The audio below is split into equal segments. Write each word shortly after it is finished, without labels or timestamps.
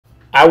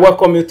I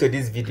welcome you to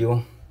this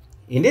video.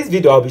 In this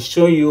video, I'll be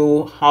showing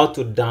you how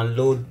to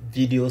download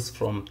videos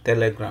from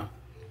Telegram.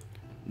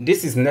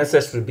 This is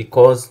necessary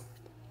because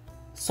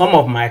some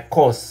of my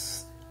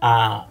courses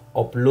are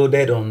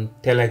uploaded on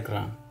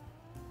Telegram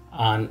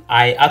and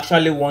I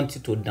actually want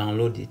you to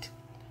download it.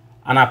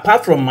 And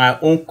apart from my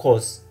own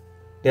course,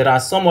 there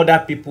are some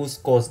other people's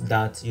course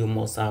that you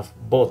must have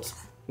bought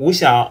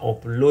which are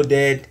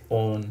uploaded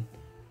on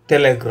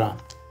Telegram.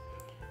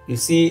 You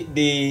see,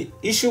 the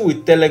issue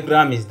with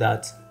Telegram is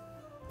that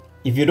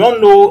if you don't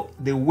know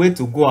the way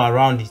to go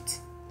around it,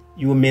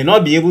 you may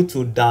not be able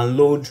to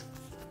download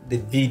the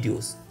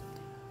videos,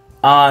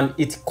 and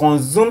it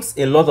consumes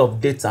a lot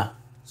of data.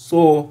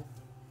 So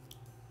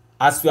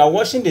as you are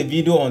watching the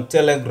video on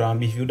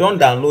Telegram, if you don't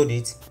download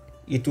it,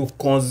 it will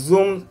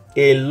consume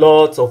a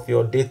lot of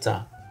your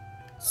data.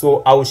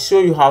 So I will show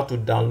you how to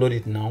download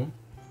it now.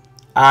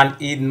 And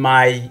in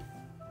my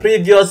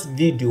previous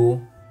video,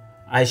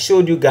 I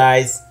showed you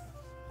guys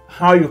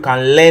how you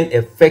can learn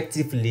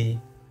effectively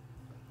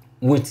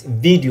with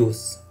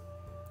videos.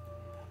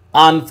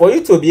 And for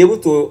you to be able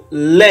to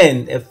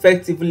learn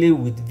effectively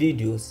with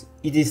videos,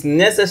 it is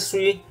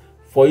necessary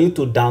for you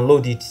to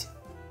download it.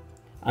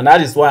 And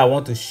that is why I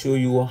want to show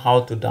you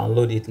how to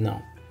download it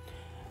now.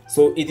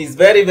 So it is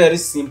very, very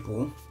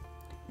simple.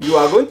 You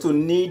are going to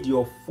need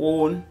your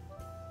phone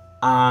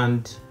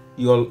and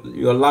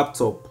your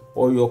laptop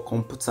or your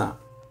computer.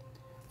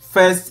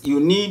 First,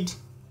 you need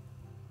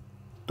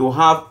to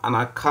have an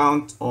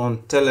account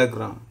on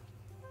Telegram.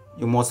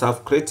 You must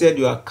have created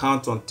your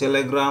account on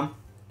Telegram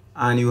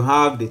and you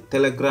have the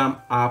Telegram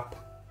app.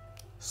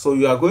 So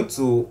you are going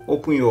to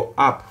open your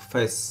app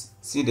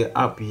first. See the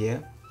app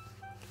here.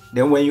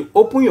 Then when you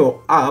open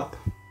your app,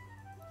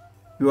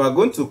 you are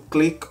going to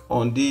click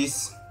on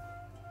these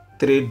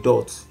three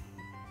dots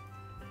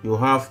you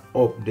have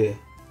up there.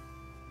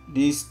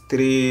 These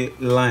three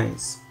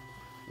lines,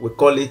 we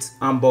call it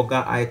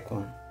hamburger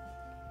icon.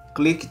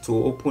 Click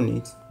to open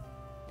it.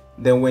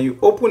 Then when you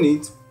open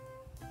it,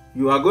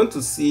 you are going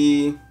to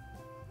see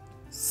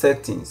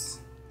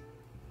settings.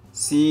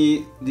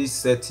 See this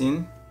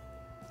setting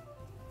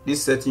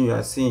you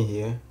are seeing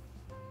here.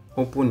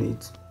 Open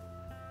it.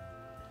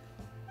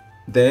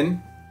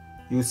 Then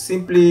you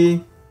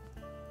simply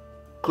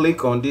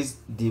click on this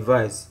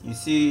device. You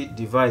see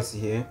device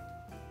here.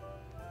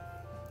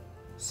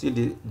 See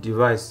the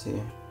device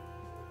here.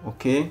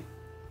 Okay,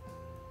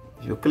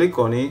 if you click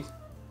on it,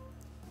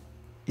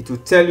 it will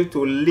tell you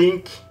to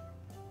link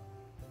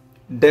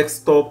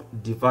desktop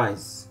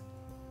device.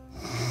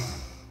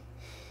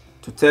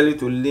 To tell you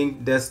to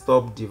link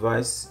desktop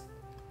device,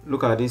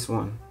 look at this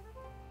one.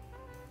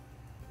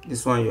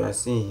 This one you are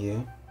seeing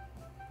here.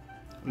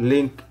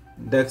 Link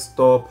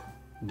desktop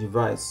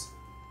device.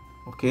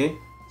 Okay,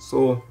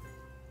 so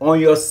on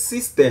your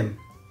system,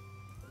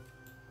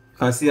 you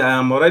can see I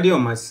am already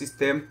on my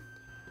system.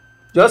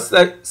 Just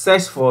like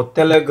search for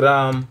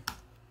Telegram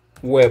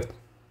web.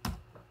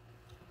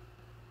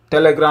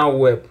 Telegram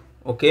web.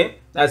 Okay,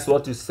 that's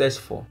what you search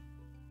for.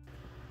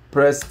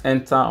 Press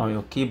enter on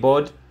your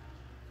keyboard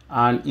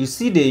and you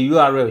see the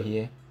URL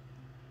here,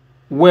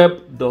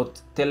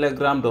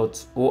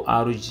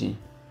 web.telegram.org.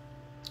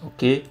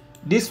 okay,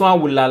 this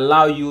one will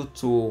allow you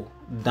to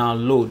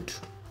download.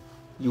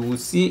 You will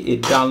see a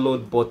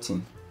download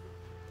button.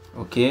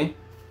 Okay,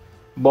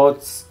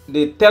 but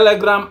the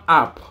Telegram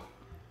app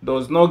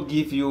does not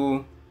give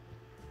you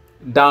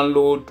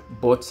download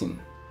button.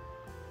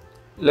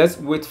 Let's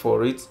wait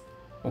for it.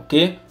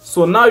 Okay,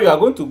 so now you are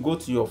going to go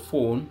to your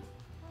phone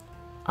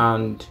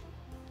and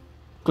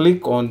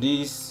click on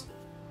this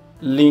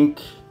link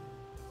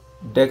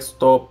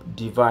desktop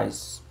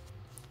device.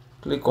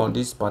 Click on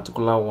this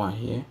particular one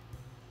here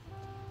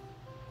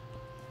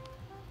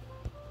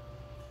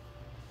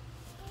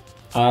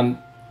and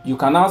you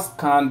can now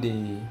scan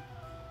the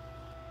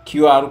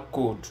QR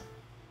code.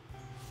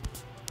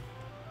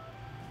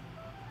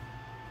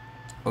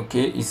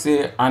 Okay, it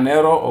says an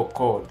error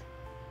occurred.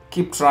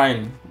 Keep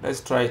trying.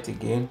 Let's try it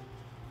again.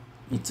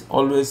 It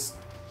always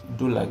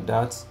do like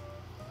that.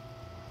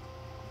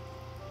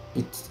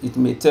 It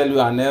may tell you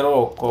an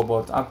error occurred,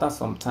 but after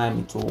some time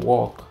it will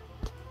work.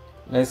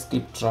 Let's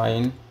keep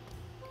trying.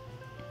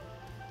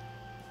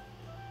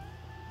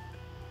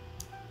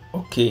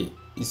 Okay,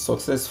 it's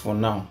successful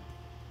now.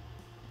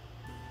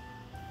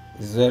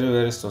 It's very,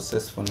 very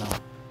successful now.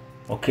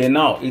 Okay,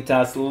 now it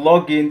has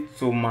logged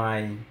into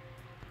my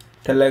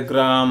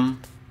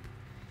Telegram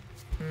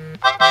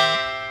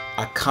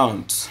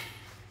account.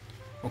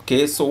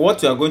 Okay, so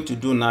what you are going to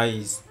do now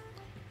is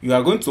you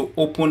are going to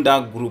open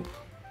that group.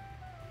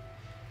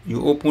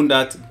 You open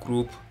that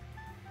group.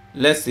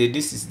 Let's say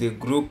this is the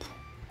group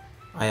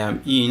I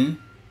am in.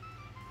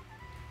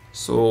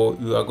 So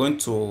you are going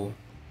to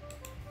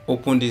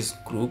open this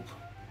group.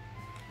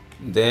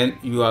 Then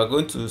you are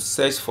going to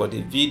search for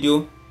the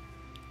video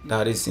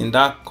that is in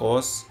that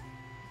course.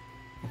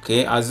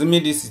 Okay,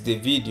 assuming this is the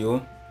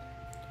video,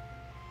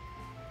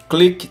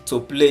 click to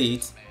play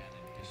it.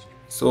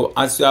 So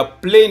as you are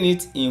playing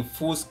it in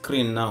full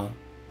screen now,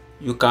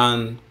 you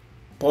can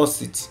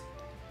pause it.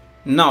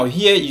 Now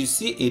here you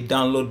see a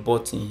download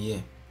button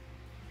here.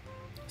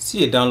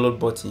 See a download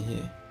button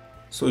here.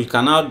 So you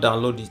can now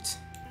download it.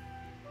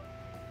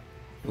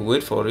 You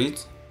wait for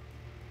it.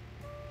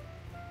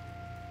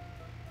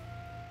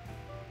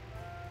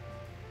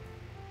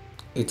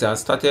 It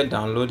has started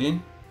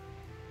downloading.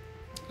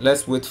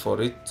 Let's wait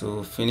for it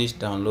to finish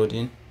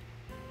downloading.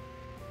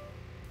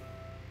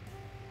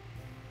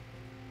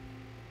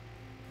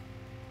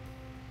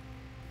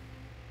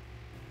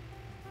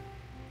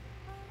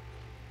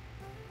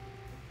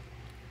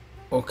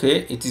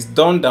 Okay, it is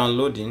done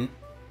downloading.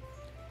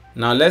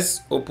 Now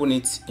let's open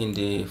it in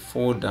the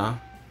folder.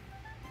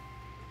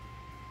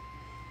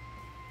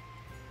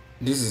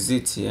 This is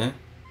it here.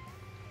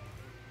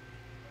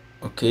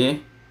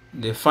 Okay,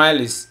 the file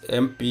is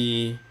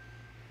mp4.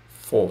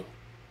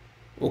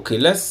 Okay,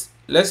 let's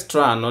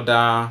try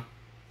another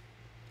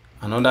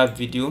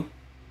video.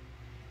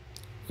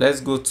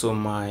 Let's go to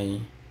my,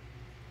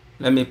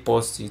 let me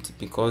pause it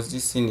because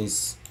this thing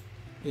is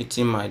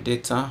eating my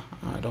data.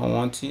 I don't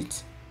want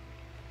it.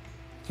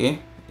 Okay,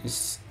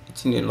 it's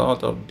eating a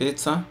lot of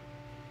data.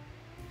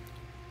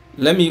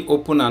 Let me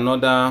open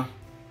another.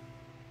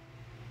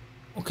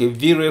 Okay,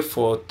 V-Ray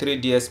for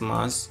 3ds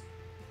Max.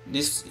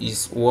 This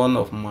is one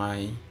of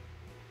my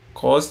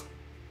course,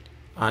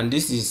 and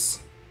this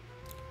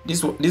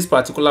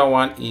particular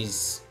one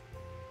is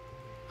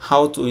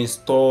how to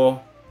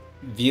install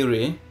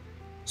V-Ray.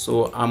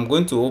 So I'm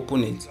going to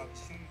open it,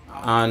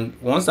 and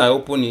once I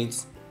open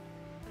it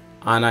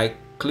and I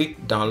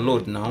click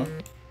download now,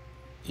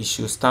 it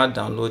should start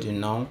downloading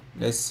now.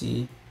 Let's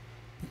see,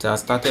 it has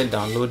started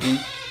downloading.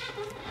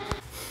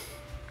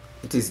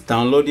 It is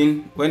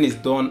downloading. When it's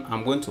done,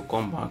 I'm going to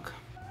come back.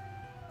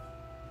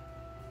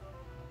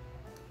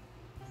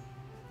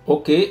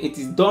 Okay, it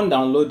is done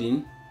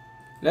downloading.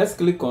 Let's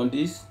click on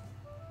this.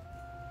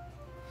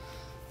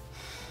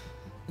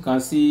 You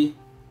can see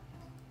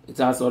it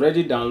has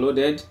already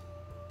downloaded.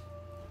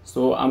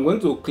 So I'm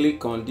going to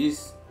click on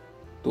this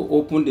to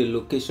open the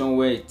location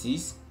where it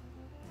is.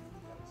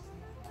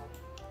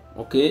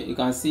 Okay, you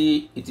can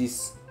see it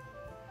is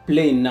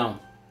playing now.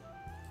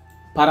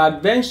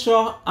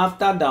 Peradventure,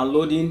 after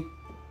downloading,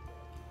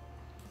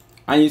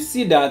 and you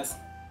see that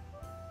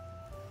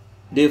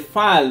the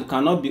file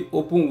cannot be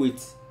opened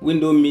with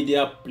Windows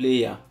Media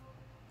Player.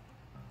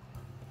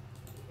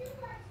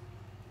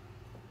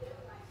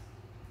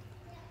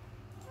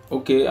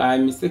 Okay, I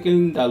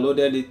mistakenly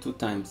downloaded it 2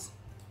 times.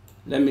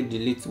 Let me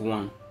delete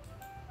one.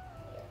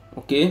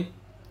 Okay,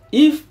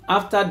 if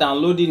after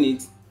downloading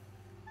it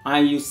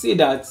and you see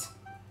that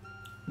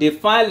the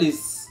file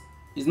is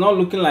not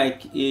looking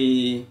like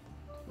a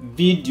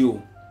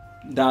video,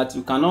 that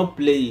you cannot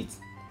play it,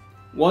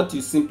 what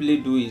you simply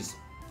do is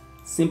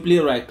simply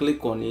right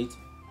click on it,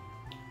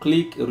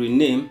 click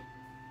rename,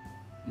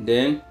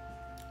 then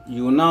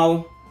you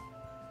now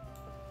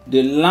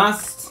the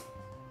last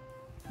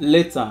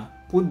letter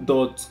put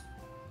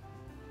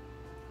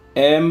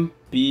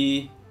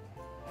 .mp4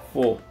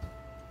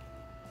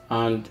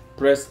 and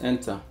press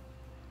enter.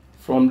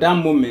 From that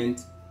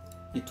moment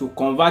it will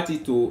convert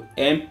it to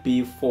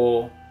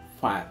mp4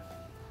 file.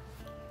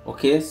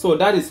 Okay, so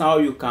that is how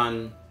you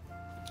can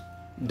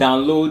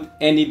download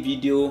any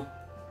video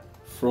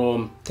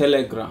from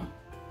Telegram,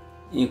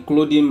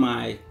 including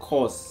my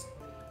course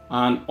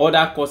and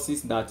other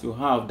courses that you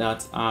have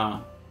that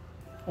are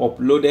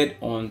uploaded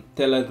on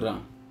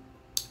Telegram,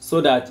 so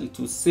that it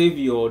will save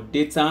your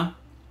data.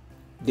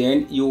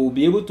 Then you will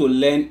be able to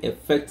learn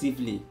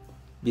effectively,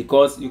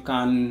 because you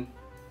can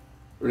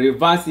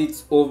reverse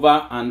it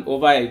over and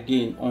over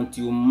again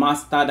until you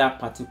master that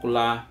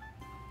particular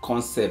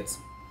concept.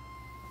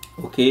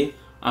 Okay,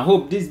 I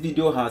hope this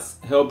video has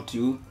helped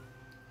you.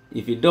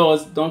 If it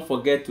does, don't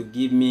forget to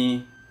give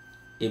me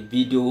a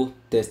video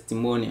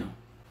testimonial.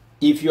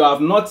 If you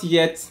have not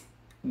yet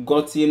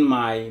gotten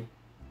my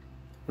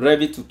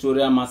Revit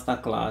tutorial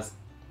masterclass,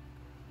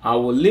 I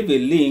will leave a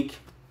link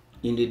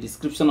in the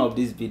description of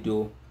this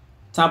video.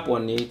 Tap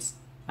on it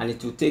and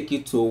it will take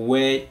you to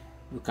where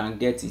you can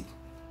get it.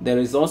 There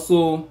is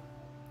also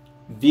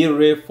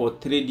V-Ray for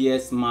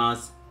 3ds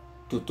Max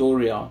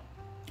tutorial.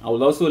 I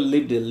will also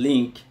leave the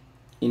link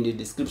in the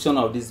description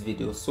of this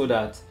video so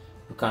that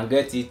you can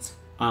get it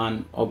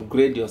and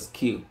upgrade your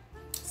skill.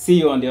 See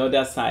you on the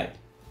other side.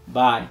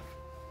 Bye.